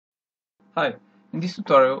Hi, in this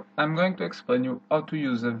tutorial I'm going to explain you how to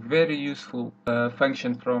use a very useful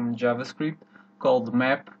function from JavaScript called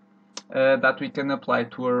map that we can apply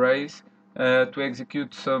to arrays to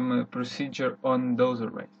execute some procedure on those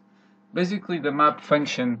arrays. Basically the map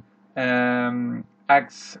function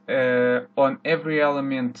acts on every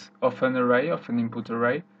element of an array, of an input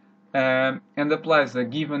array, and applies a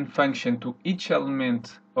given function to each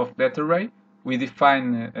element of that array. We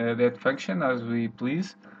define that function as we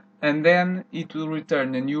please, and then it will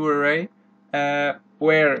return a new array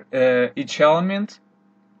where each element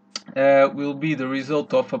will be the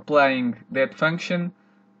result of applying that function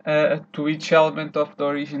to each element of the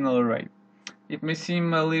original array. It may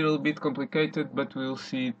seem a little bit complicated, but we'll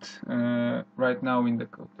see it right now in the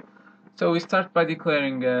code. So we start by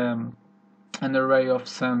declaring an array of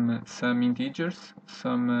some integers,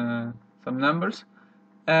 some numbers,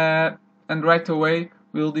 and right away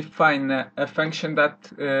we'll define a function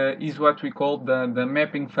that is what we call the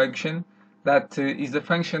mapping function. That is the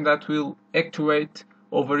function that will actuate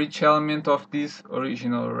over each element of this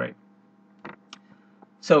original array.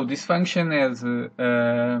 So this function has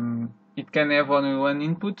it can have only one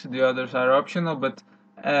input, the others are optional, but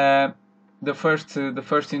the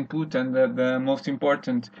first input and the most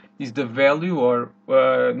important is the value, or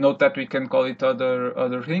note that we can call it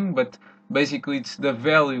other thing, but basically it's the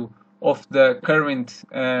value of the current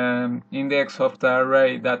index of the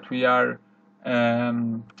array that we are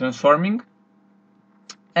transforming,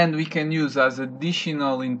 and we can use as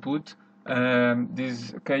additional input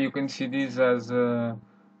this. Okay, you can see this as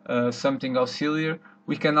something auxiliary.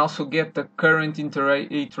 We can also get the current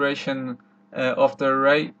iteration of the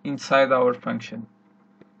array inside our function.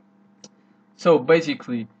 So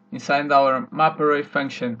basically, inside our map array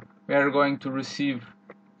function, we are going to receive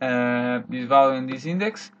this value and this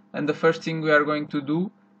index, and the first thing we are going to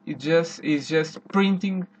do is just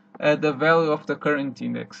printing the value of the current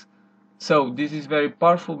index. So this is very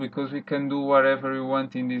powerful because we can do whatever we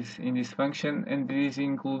want in this function, and this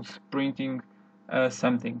includes printing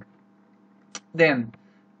something. Then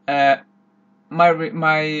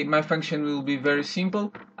my function will be very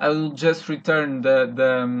simple. I will just return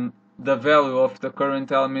the value of the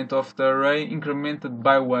current element of the array incremented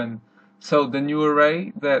by 1. So the new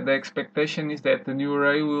array, the expectation is that the new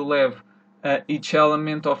array will have each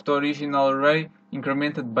element of the original array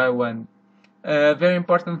incremented by 1. Very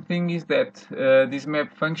important thing is that this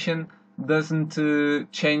map function doesn't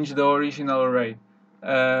change the original array,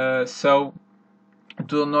 so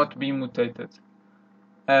it will not be mutated.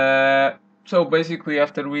 So basically,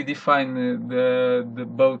 after we define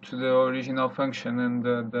both the original function and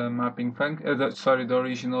the mapping function, the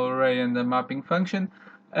original array and the mapping function,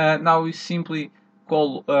 now we simply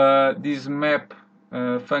call this map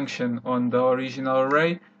function on the original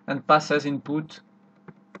array and pass as input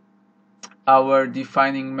our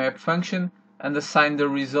defining map function and assign the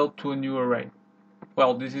result to a new array.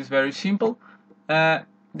 Well, this is very simple.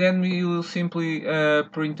 Then we will simply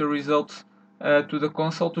print the results to the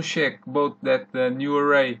console to check both that the new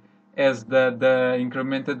array has the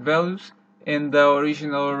incremented values and the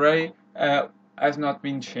original array has not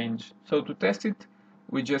been changed. So to test it,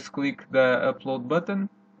 we just click the upload button.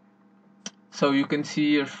 So you can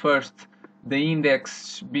see here first the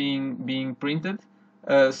index being printed.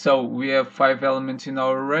 So we have 5 elements in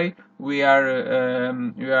our array. We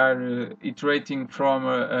are iterating from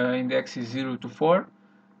indexes 0 to 4.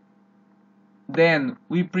 Then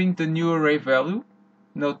we print the new array value.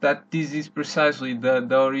 Note that this is precisely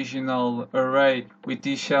the original array with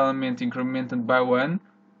each element incremented by 1,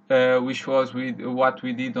 which was what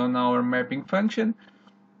we did on our mapping function.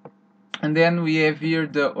 And then we have here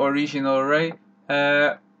the original array,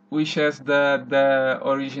 which has the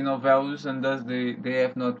original values, and thus they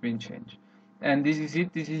have not been changed. And this is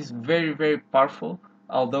it. This is very, very powerful,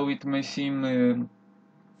 although it may seem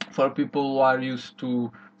for people who are used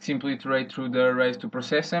to simply iterate through the arrays to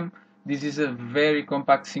process them. This is a very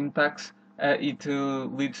compact syntax. It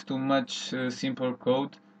leads to much simpler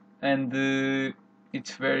code, and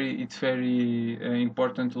it's very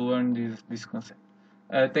important to learn this concept.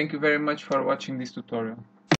 Thank you very much for watching this tutorial.